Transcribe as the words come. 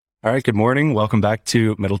All right, good morning. Welcome back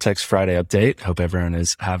to Middle Tech's Friday Update. Hope everyone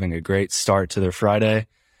is having a great start to their Friday.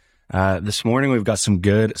 This morning, we've got some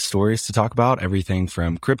good stories to talk about, everything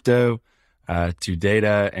from crypto to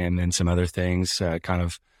data, and then some other things kind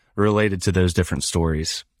of related to those different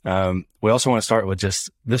stories. We also want to start with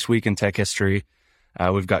just this week in tech history.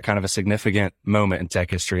 We've got kind of a significant moment in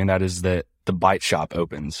tech history, and that is that the Byte Shop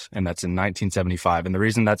opens, and that's in 1975. And the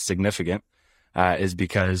reason that's significant is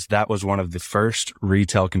because that was one of the first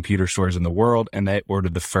retail computer stores in the world, and they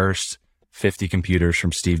ordered the first 50 computers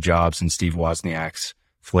from Steve Jobs and Steve Wozniak's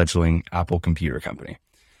fledgling Apple computer company.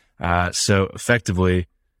 So effectively,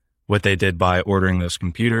 what they did by ordering those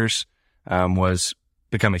computers was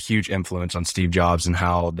become a huge influence on Steve Jobs and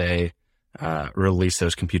how they released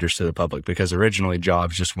those computers to the public, because originally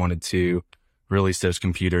Jobs just wanted to release those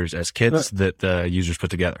computers as kits that the users put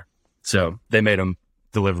together. So they made them,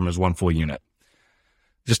 deliver them as one full unit.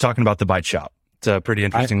 Just talking about the Byte Shop. It's a pretty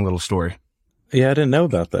interesting little story. Yeah, I didn't know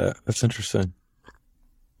about that. That's interesting.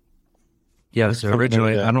 Yeah, so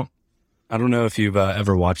originally, I don't know if you've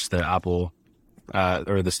ever watched the Apple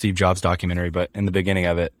or the Steve Jobs documentary, but in the beginning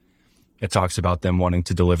of it, it talks about them wanting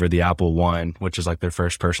to deliver the Apple I, which is like their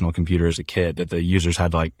first personal computer as a kid that the users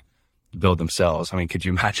had to like build themselves. I mean, could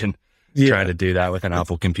you imagine trying to do that with an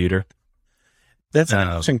Apple computer? That's an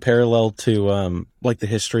interesting parallel to like the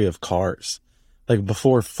history of cars. Like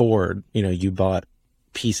before Ford, you bought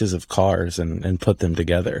pieces of cars and put them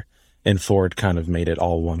together, and Ford kind of made it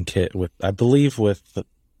all one kit with, I believe,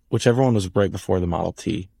 whichever one was right before the Model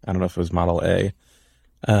T. I don't know if it was Model A.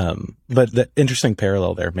 But the interesting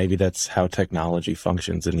parallel there, maybe that's how technology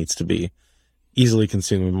functions. It needs to be easily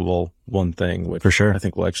consumable one thing, which for sure I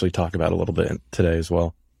think we'll actually talk about a little bit today as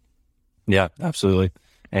well. Yeah, absolutely.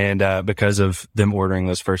 And because of them ordering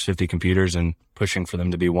those first 50 computers and pushing for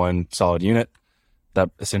them to be one solid unit, that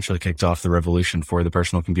essentially kicked off the revolution for the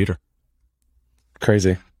personal computer.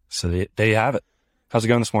 Crazy. So there you have it. How's it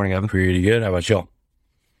going this morning, Evan? Pretty good. How about y'all?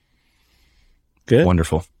 Good.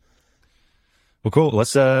 Wonderful. Well, cool.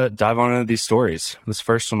 Let's dive on into these stories. This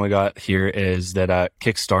first one we got here is that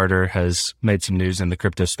Kickstarter has made some news in the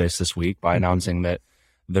crypto space this week by announcing that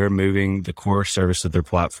they're moving the core service of their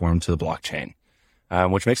platform to the blockchain,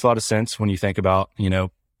 which makes a lot of sense when you think about,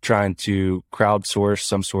 trying to crowdsource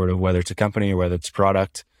some sort of, whether it's a company or whether it's a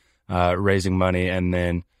product, raising money and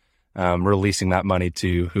then releasing that money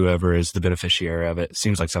to whoever is the beneficiary of it.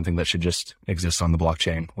 Seems like something that should just exist on the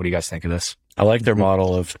blockchain. What do you guys think of this? I like their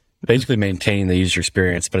model of basically maintaining the user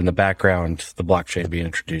experience, but in the background, the blockchain being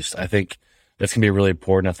introduced. I think that's going to be really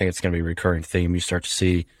important. I think it's going to be a recurring theme you start to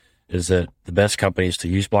see is that the best companies to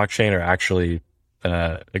use blockchain are actually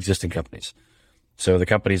existing companies. So the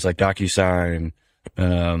companies like DocuSign,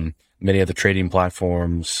 many of the trading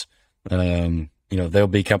platforms, there'll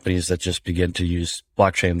be companies that just begin to use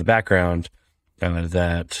blockchain in the background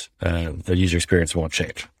that the user experience won't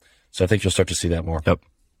change. So I think you'll start to see that more. Yep.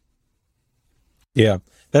 Yeah,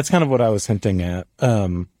 that's kind of what I was hinting at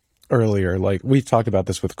earlier. Like we've talked about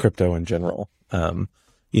this with crypto in general. The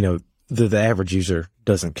average user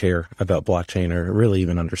doesn't care about blockchain or really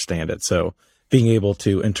even understand it. So being able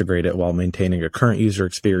to integrate it while maintaining a current user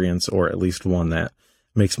experience, or at least one that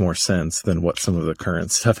makes more sense than what some of the current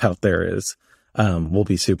stuff out there is, will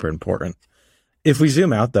be super important. If we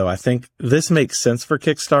zoom out, though, I think this makes sense for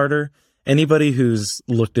Kickstarter. Anybody who's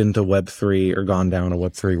looked into Web3 or gone down a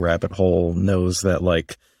Web3 rabbit hole knows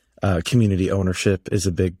that community ownership is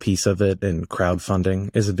a big piece of it, and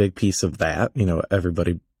crowdfunding is a big piece of that.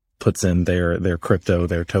 Everybody puts in their crypto,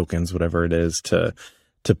 their tokens, whatever it is, to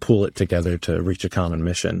pool it together to reach a common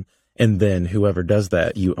mission. And then whoever does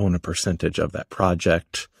that, you own a percentage of that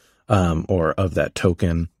project, or of that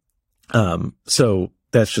token. So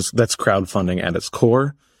that's crowdfunding at its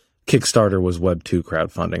core. Kickstarter was Web 2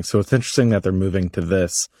 crowdfunding. So it's interesting that they're moving to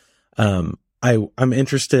this. I'm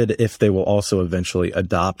interested if they will also eventually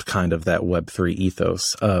adopt kind of that Web 3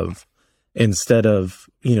 ethos of, instead of,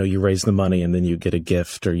 you raise the money and then you get a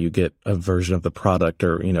gift or you get a version of the product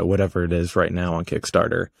or, whatever it is right now on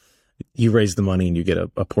Kickstarter, you raise the money and you get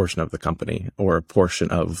a portion of the company or a portion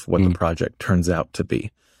of what the project turns out to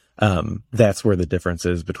be. That's where the difference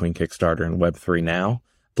is between Kickstarter and Web3 now.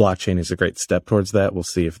 Blockchain is a great step towards that. We'll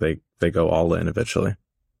see if they go all in eventually.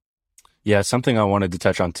 Yeah, something I wanted to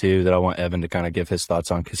touch on too that I want Evan to kind of give his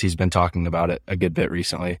thoughts on, because he's been talking about it a good bit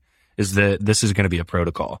recently, is that this is going to be a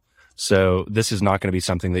protocol. So this is not going to be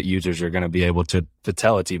something that users are going to be able to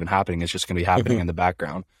tell it's even happening. It's just going to be happening in the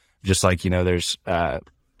background. Just like, there's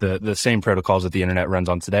the same protocols that the internet runs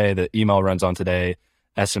on today, that email runs on today,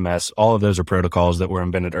 SMS, all of those are protocols that were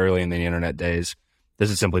invented early in the internet days This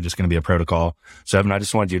is simply just going to be a protocol. So Evan, I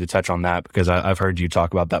just wanted you to touch on that because I've heard you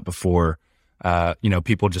talk about that before.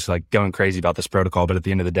 People just like going crazy about this protocol, but at the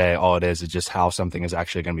end of the day, all it is just how something is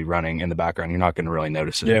actually going to be running in the background. You're not going to really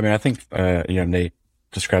notice it. Yeah, I mean, I think, Nate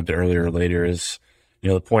described it earlier or later is,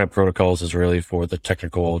 the point of protocols is really for the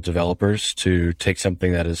technical developers to take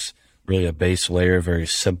something that is really a base layer, very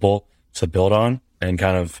simple to build on, and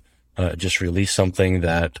kind of just release something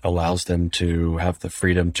that allows them to have the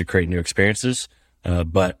freedom to create new experiences.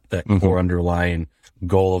 But that core underlying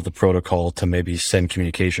goal of the protocol to maybe send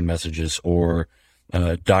communication messages or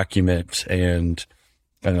document and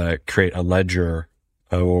create a ledger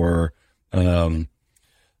or the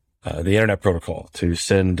internet protocol to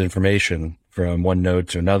send information from one node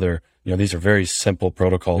to another. These are very simple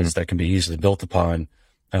protocols that can be easily built upon.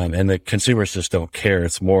 And the consumers just don't care.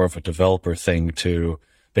 It's more of a developer thing to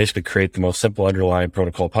basically create the most simple underlying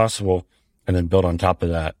protocol possible and then build on top of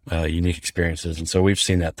that unique experiences. And so we've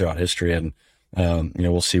seen that throughout history, and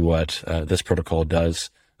we'll see what this protocol does.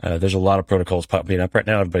 There's a lot of protocols popping up right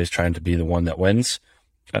now. Everybody's trying to be the one that wins,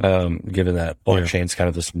 given that blockchain's kind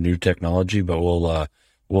of this new technology. But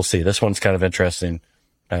we'll see. This one's kind of interesting.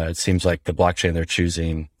 It seems like the blockchain they're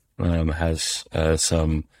choosing has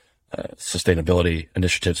some sustainability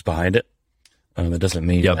initiatives behind it. That doesn't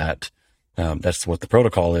mean that that's what the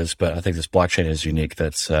protocol is, but I think this blockchain is unique.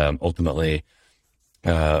 That's ultimately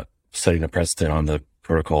setting a precedent on the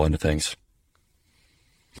protocol into things.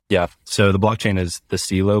 Yeah. So the blockchain is the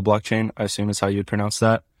CELO blockchain, I assume is how you would pronounce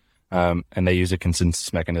that. And they use a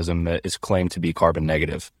consensus mechanism that is claimed to be carbon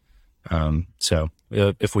negative. So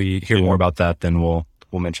if we hear more about that, then we'll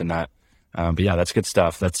mention that. But yeah, that's good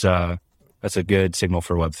stuff. That's a good signal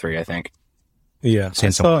for Web3, I think. Yeah. I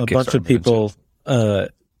saw a bunch of people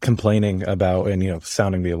complaining about and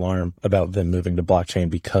sounding the alarm about them moving to blockchain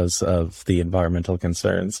because of the environmental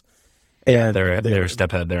concerns. And they're a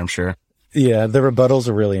step ahead there, I'm sure. Yeah, the rebuttals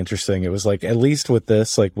are really interesting. It was like, at least with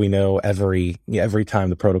this, like we know every time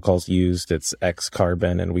the protocol's used, it's X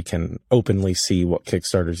carbon, and we can openly see what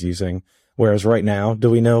Kickstarter's using. Whereas right now, do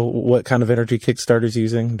we know what kind of energy Kickstarter's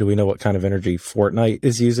using? Do we know what kind of energy Fortnite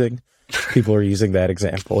is using? People are using that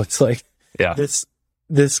example. It's like,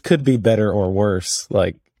 this could be better or worse.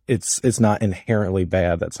 Like it's not inherently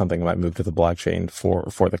bad that something might move to the blockchain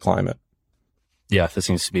for the climate. Yeah, this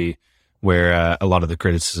seems to be where a lot of the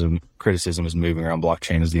criticism is moving around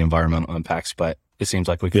blockchain is the environmental impacts. But it seems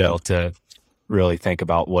like we fail to really think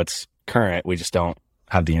about what's current. We just don't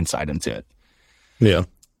have the insight into it. Yeah.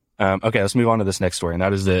 Okay, let's move on to this next story, and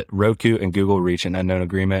that is that Roku and Google reach an unknown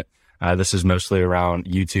agreement. This is mostly around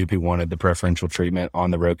YouTube, who wanted the preferential treatment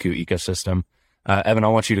on the Roku ecosystem. Evan, I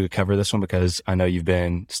want you to cover this one because I know you've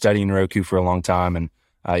been studying Roku for a long time and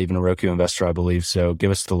even a Roku investor, I believe. So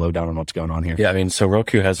give us the lowdown on what's going on here. Yeah, I mean, so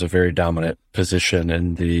Roku has a very dominant position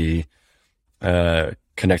in the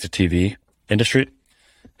connected TV industry.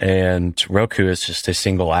 And Roku is just a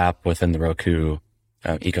single app within the Roku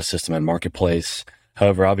ecosystem and marketplace.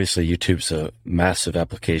 However, obviously, YouTube's a massive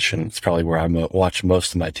application. It's probably where I watch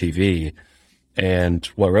most of my TV. And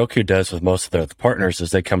what Roku does with most of their partners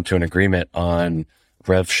is they come to an agreement on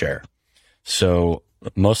rev share. So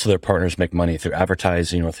most of their partners make money through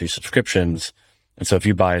advertising or through subscriptions. And so if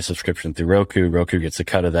you buy a subscription through Roku, Roku gets a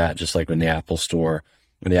cut of that, just like in the App Store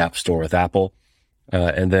with Apple.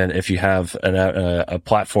 And then if you have a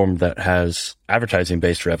platform that has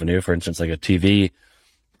advertising-based revenue, for instance, like a TV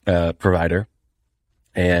provider,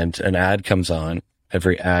 and an ad comes on,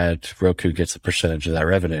 every ad, Roku gets a percentage of that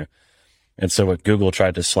revenue. And so what Google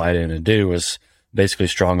tried to slide in and do was basically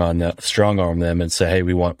strong arm them and say, hey,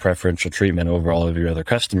 we want preferential treatment over all of your other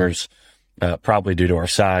customers, probably due to our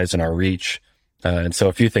size and our reach. And so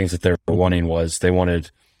a few things that they were wanting was they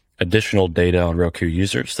wanted additional data on Roku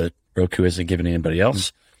users that Roku isn't giving anybody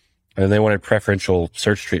else. And they wanted preferential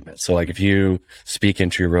search treatment. So like if you speak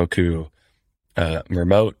into your Roku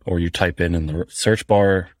remote, or you type in the search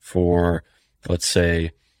bar for, let's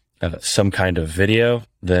say, some kind of video,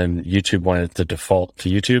 then YouTube wanted to default to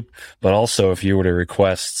YouTube. But also if you were to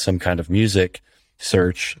request some kind of music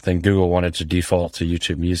search, then Google wanted to default to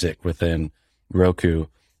YouTube Music within Roku,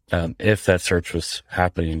 if that search was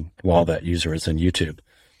happening while that user is in YouTube.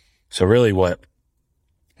 So really what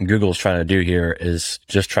Google's trying to do here is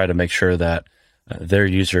just try to make sure that their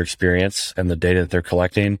user experience and the data that they're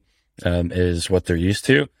collecting is what they're used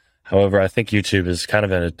to. However, I think YouTube is kind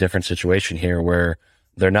of in a different situation here where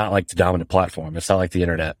they're not like the dominant platform. It's not like the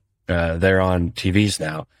internet. They're on TVs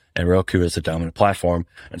now, and Roku is the dominant platform.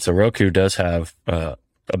 And so Roku does have a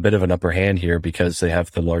bit of an upper hand here because they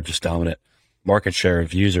have the largest dominant market share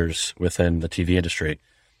of users within the TV industry.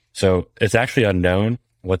 So it's actually unknown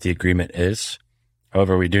what the agreement is.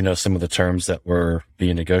 However, we do know some of the terms that were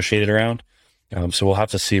being negotiated around. So we'll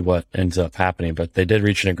have to see what ends up happening. But they did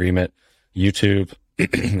reach an agreement. YouTube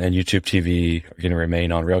and YouTube TV are going to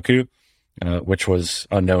remain on Roku, which was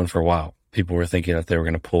unknown for a while. People were thinking that they were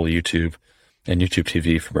going to pull YouTube and YouTube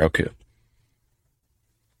TV from Roku.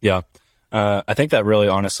 Yeah. I think that really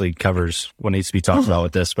honestly covers what needs to be talked about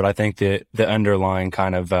with this. But I think the underlying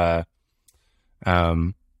kind of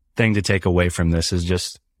thing to take away from this is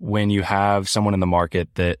just when you have someone in the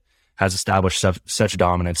market that has established such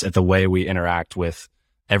dominance at the way we interact with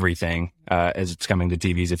everything as it's coming to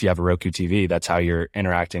TVs. If you have a Roku TV, that's how you're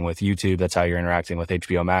interacting with YouTube. That's how you're interacting with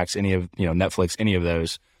HBO Max, any of, Netflix, any of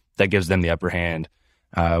those. That gives them the upper hand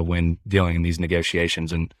when dealing in these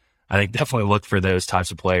negotiations. And I think definitely look for those types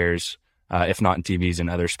of players, if not in TVs and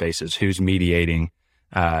other spaces, who's mediating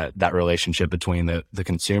that relationship between the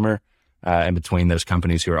consumer and between those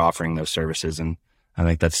companies who are offering those services. And I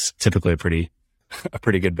think that's typically a pretty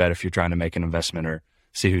good bet if you're trying to make an investment or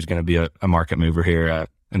see who's going to be a market mover here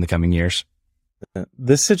in the coming years.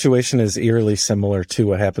 This situation is eerily similar to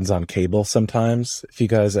what happens on cable sometimes. If you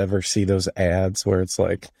guys ever see those ads where it's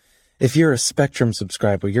like, if you're a Spectrum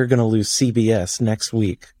subscriber, you're going to lose CBS next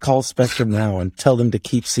week. Call Spectrum now and tell them to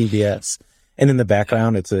keep CBS. And in the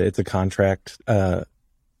background, it's a contract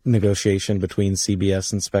negotiation between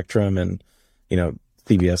CBS and Spectrum, and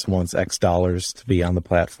CBS wants X dollars to be on the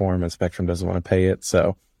platform, and Spectrum doesn't want to pay it.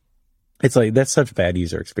 So it's like that's such bad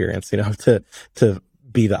user experience, to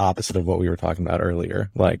be the opposite of what we were talking about earlier.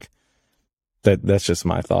 Like that's just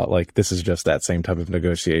my thought. Like this is just that same type of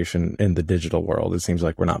negotiation in the digital world. It seems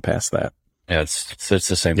like we're not past that. Yeah, it's the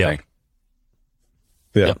same thing.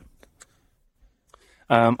 Yeah. Yep.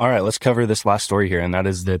 All right, let's cover this last story here, and that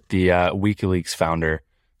is that the WikiLeaks founder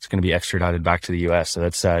is going to be extradited back to the U.S. So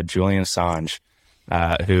that's Julian Assange,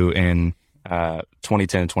 who in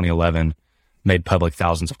 2010 and 2011 made public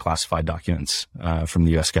thousands of classified documents from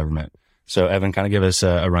the U.S. government. So Evan, kind of give us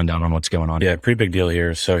a rundown on what's going on. Yeah, pretty big deal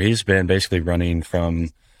here. So he's been basically running from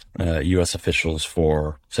U.S. officials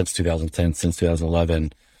since 2010, since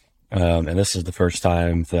 2011. And this is the first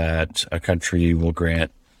time that a country will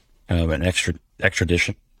grant an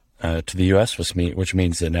extradition to the U.S., which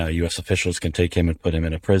means that now U.S. officials can take him and put him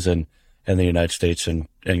in a prison in the United States and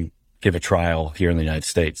give a trial here in the United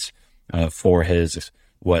States for his,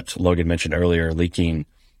 what Logan mentioned earlier, leaking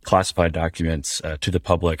classified documents to the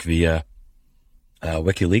public via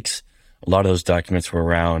WikiLeaks. A lot of those documents were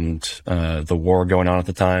around the war going on at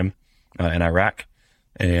the time in Iraq,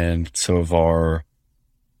 and some of our,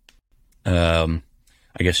 I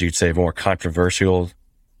guess you'd say, more controversial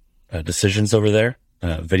decisions over there.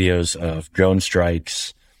 Videos of drone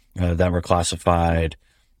strikes that were classified,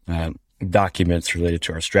 documents related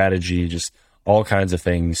to our strategy, just all kinds of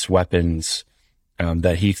things, weapons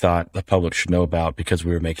that he thought the public should know about because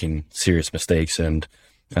we were making serious mistakes and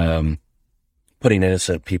putting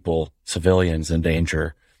innocent people, civilians, in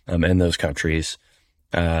danger in those countries.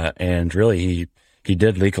 And really, he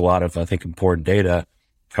did leak a lot of, I think, important data.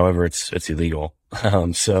 However, it's illegal.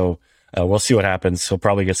 So we'll see what happens. He'll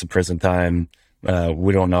probably get some prison time.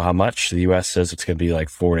 We don't know how much. The U.S. says it's going to be like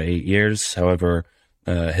 4 to 8 years. However,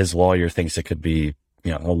 his lawyer thinks it could be,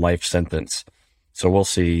 a life sentence. So we'll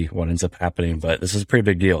see what ends up happening. But this is a pretty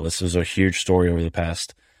big deal. This is a huge story over the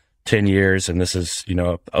past 10 years. And this is,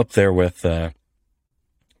 up there with,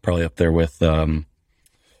 probably up there with, I'm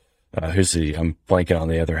blanking on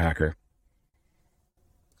the other hacker.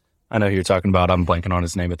 I know who you're talking about. I'm blanking on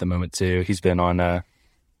his name at the moment too. He's been on a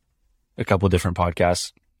couple of different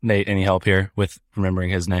podcasts. Nate, any help here with remembering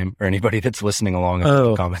his name, or anybody that's listening along in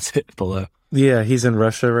the comments below? Yeah, he's in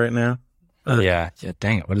Russia right now. Yeah.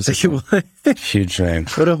 Dang it. What is it? Huge name.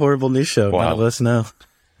 What a horrible news show. Wow. None of us know.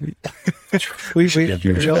 we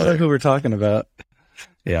all know who we're talking about.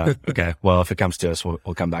 Yeah. Okay. Well, if it comes to us, we'll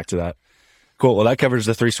come back to that. Cool. Well, that covers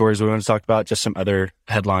the 3 stories we want to talk about. Just some other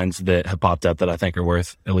headlines that have popped up that I think are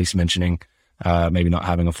worth at least mentioning. Maybe not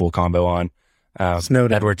having a full combo on.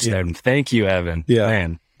 Snowden. Edward Snowden. Yeah. Thank you, Evan. Yeah.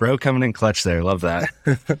 Man, bro coming in clutch there. Love that.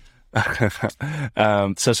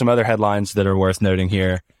 So some other headlines that are worth noting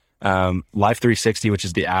here. Life 360, which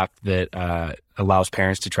is the app that allows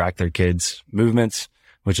parents to track their kids' movements,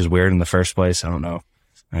 which is weird in the first place. I don't know.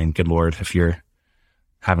 I mean, good Lord, if you're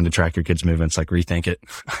having to track your kids' movements, like rethink it.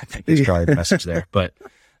 I think there's probably a message there. But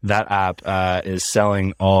that app is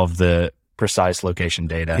selling all of the precise location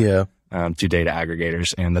data to data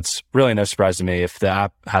aggregators. And that's really no surprise to me. If the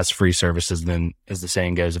app has free services, then as the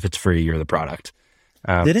saying goes, if it's free, you're the product.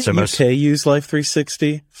 Didn't UK use Life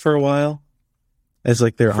 360 for a while? As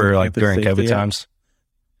like their for like during COVID times?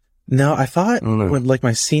 No, I thought don't know. when like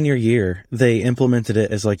my senior year, they implemented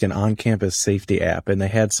it as like an on-campus safety app, and they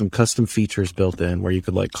had some custom features built in where you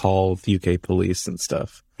could like call the UK police and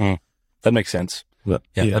stuff. That makes sense. But,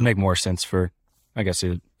 Yeah, that'd make more sense for, I guess,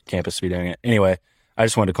 the campus to be doing it. Anyway, I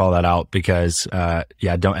just wanted to call that out because,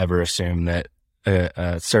 don't ever assume that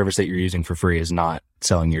a service that you're using for free is not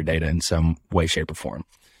selling your data in some way, shape, or form.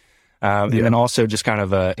 And then also just kind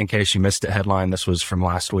of in case you missed it, headline, this was from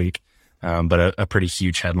last week, but a pretty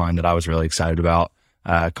huge headline that I was really excited about.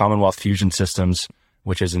 Commonwealth Fusion Systems,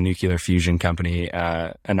 which is a nuclear fusion company,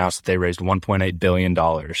 announced that they raised $1.8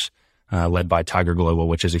 billion, led by Tiger Global,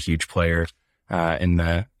 which is a huge player in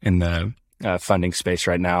the funding space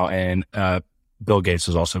right now. And Bill Gates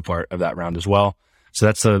was also part of that round as well. So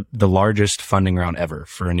that's the largest funding round ever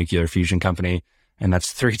for a nuclear fusion company. And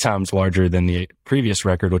that's 3 times larger than the previous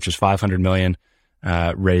record, which was $500 million,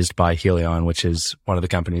 raised by Helion, which is one of the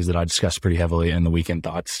companies that I discussed pretty heavily in the Weekend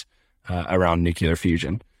Thoughts around nuclear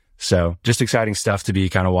fusion. So just exciting stuff to be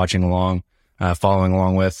kind of watching along, following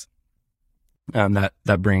along with.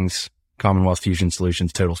 That brings Commonwealth Fusion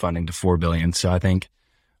Solutions total funding to $4 billion. So I think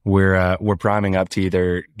we're priming up to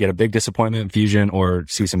either get a big disappointment in fusion or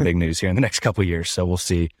see some big news here in the next couple of years. So we'll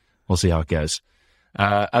see how it goes.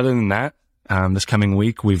 Other than that, this coming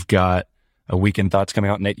week, we've got a Weekend Thoughts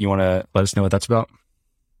coming out. Nate, you want to let us know what that's about?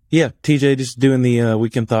 Yeah, TJ just doing the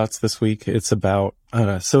Weekend Thoughts this week. It's about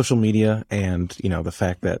social media and, the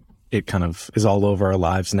fact that it kind of is all over our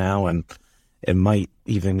lives now, and it might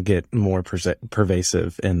even get more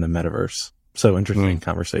pervasive in the metaverse. So interesting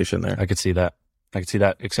conversation there. I could see that.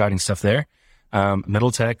 Exciting stuff there.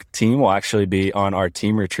 Middle Tech team will actually be on our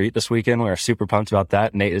team retreat this weekend. We're super pumped about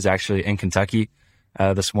that. Nate is actually in Kentucky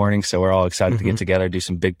this morning, so we're all excited to get together, do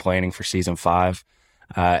some big planning for season 5.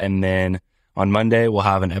 And then on Monday, we'll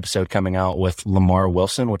have an episode coming out with Lamar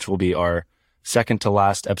Wilson, which will be our second to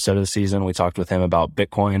last episode of the season. We talked with him about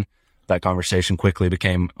Bitcoin. That conversation quickly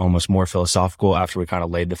became almost more philosophical after we kind of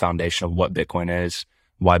laid the foundation of what Bitcoin is,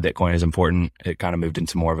 why Bitcoin is important. It kind of moved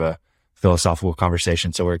into more of a philosophical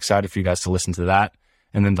conversation. So we're excited for you guys to listen to that.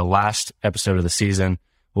 And then the last episode of the season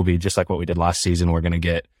will be just like what we did last season. We're going to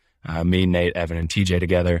get me, Nate, Evan, and TJ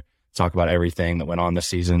together, talk about everything that went on this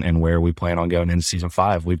season and where we plan on going into season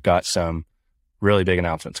 5. We've got some really big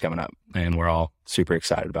announcements coming up, and we're all super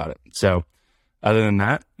excited about it. So other than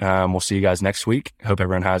that, we'll see you guys next week. Hope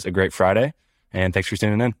everyone has a great Friday, and thanks for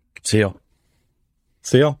tuning in. See y'all.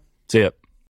 See ya.